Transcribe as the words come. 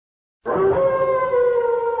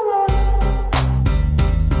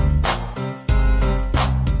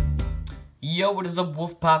Yo, what is up,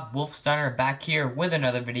 Wolfpack? Wolfsteiner back here with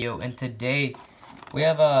another video, and today we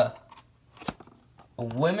have a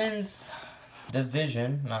women's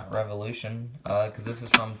division, not revolution, because this is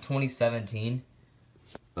from 2017,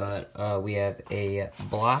 but we have a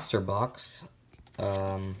blaster box,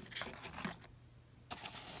 right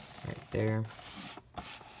there.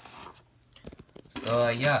 So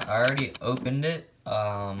yeah, I already opened it,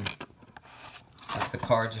 just the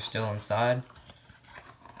cards are still inside.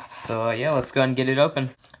 So yeah, let's go ahead and get it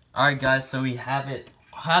open. Alright guys, so we have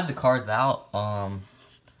the cards out.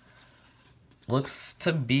 Looks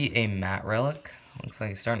to be a matte relic. Looks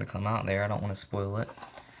like it's starting to come out there. I don't want to spoil it.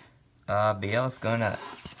 But yeah, let's go and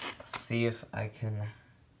see if I can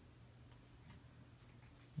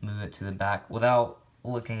move it to the back without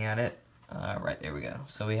looking at it. Right, there we go.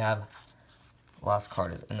 So we have last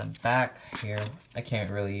card is in the back here. I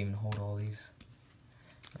can't really even hold all these.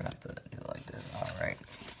 We're gonna have to do it like this. Alright.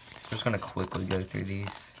 I'm just going to quickly go through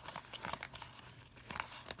these.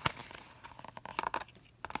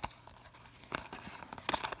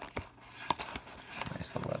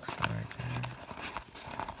 Nice Alexa right there.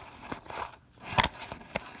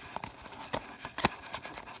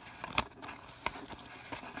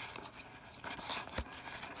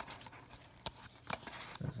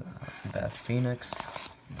 There's Beth Phoenix.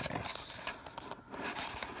 Nice.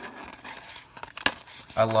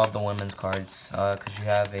 I love the women's cards because you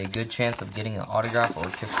have a good chance of getting an autograph or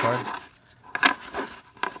a kiss card.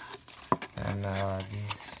 And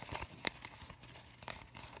these.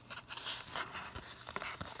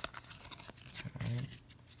 Alright.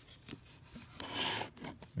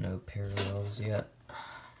 No parallels yet.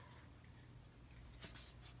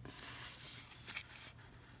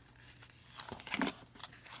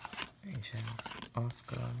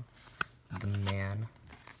 Oscar, the man.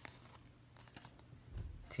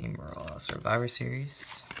 Team Raw Survivor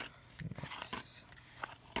Series. Nice.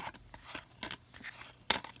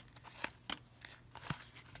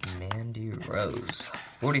 Mandy Rose.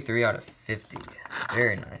 43 out of 50.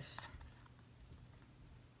 Very nice.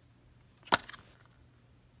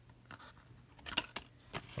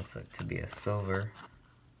 Looks like to be a silver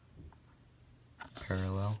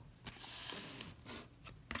parallel.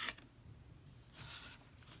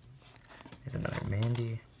 Here's another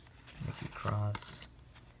Mandy. Nikki Cross.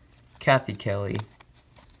 Kathy Kelly,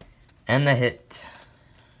 and the hit.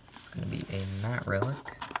 It's going to be a matte relic.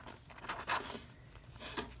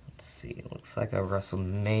 Let's see, it looks like a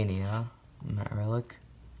WrestleMania matte relic.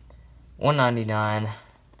 199,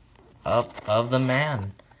 Up of the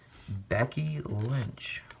Man, Becky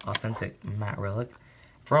Lynch, authentic matte relic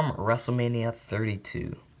from WrestleMania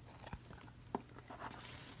 32.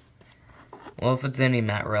 Well, if it's any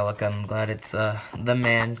matte relic, I'm glad it's the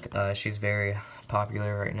man. She's very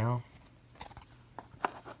popular right now.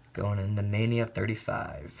 Going into Mania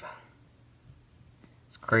 35.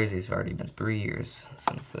 It's crazy, it's already been 3 years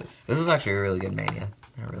since this. This was actually a really good Mania.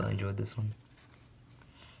 I really enjoyed this one.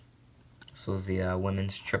 This was the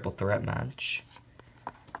women's triple threat match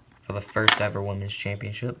for the first ever women's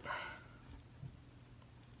championship.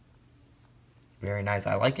 Very nice,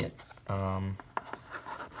 I like it.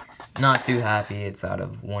 Not too happy, it's out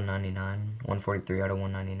of 199. 143 out of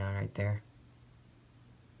 199 right there.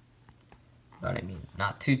 But I mean,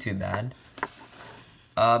 not too bad.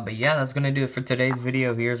 But yeah, that's gonna do it for today's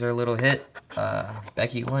video. Here's our little hit,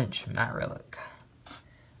 Becky Lynch matte relic.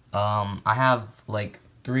 I have like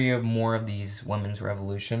 3 or more of these Women's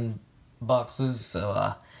Revolution boxes,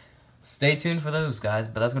 so stay tuned for those, guys.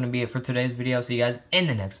 But that's gonna be it for today's video. See you guys in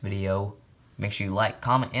the next video. Make sure you like,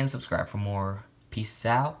 comment, and subscribe for more. Peace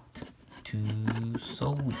out. Too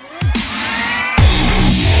sweet.